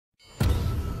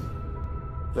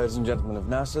Ladies and gentlemen of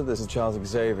NASA, this is Charles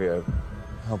Xavier.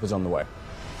 Help is on the way.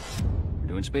 We're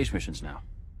doing space missions now.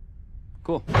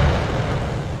 Cool.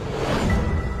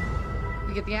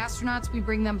 We get the astronauts, we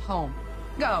bring them home.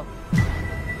 Go! The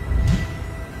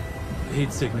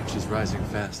heat signature's rising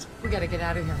fast. We gotta get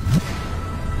out of here.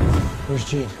 Where's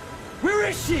Jean? Where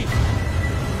is she?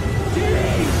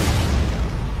 Jean!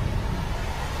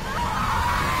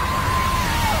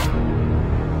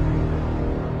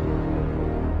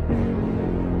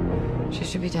 She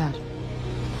should be dead.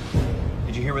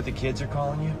 Did you hear what the kids are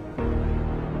calling you?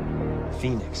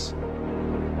 Phoenix.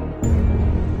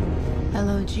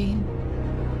 Hello, Jean.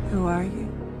 Who are you?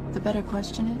 The better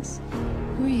question is,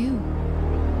 who are you?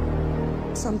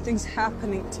 Something's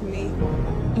happening to me.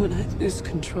 When I lose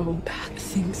control, bad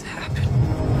things happen.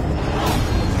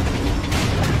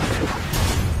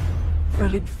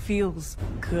 But it feels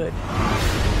good.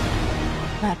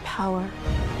 That power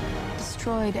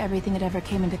destroyed everything it ever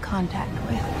came into contact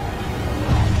with.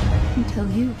 Until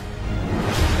you.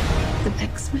 The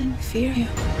X-Men fear you.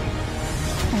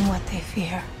 And what they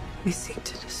fear, We seek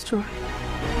to destroy.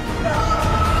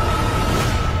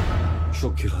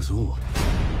 She'll kill us all.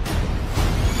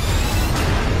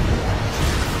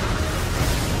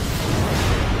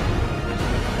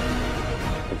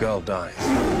 The girl dies.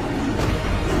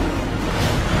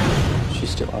 She's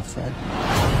still our friend.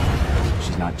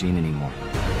 She's not Jean anymore.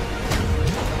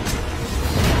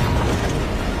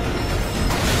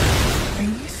 Are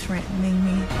you threatening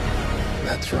me?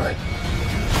 That's right.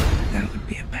 That would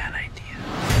be a bad idea.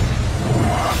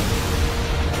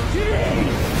 Jean!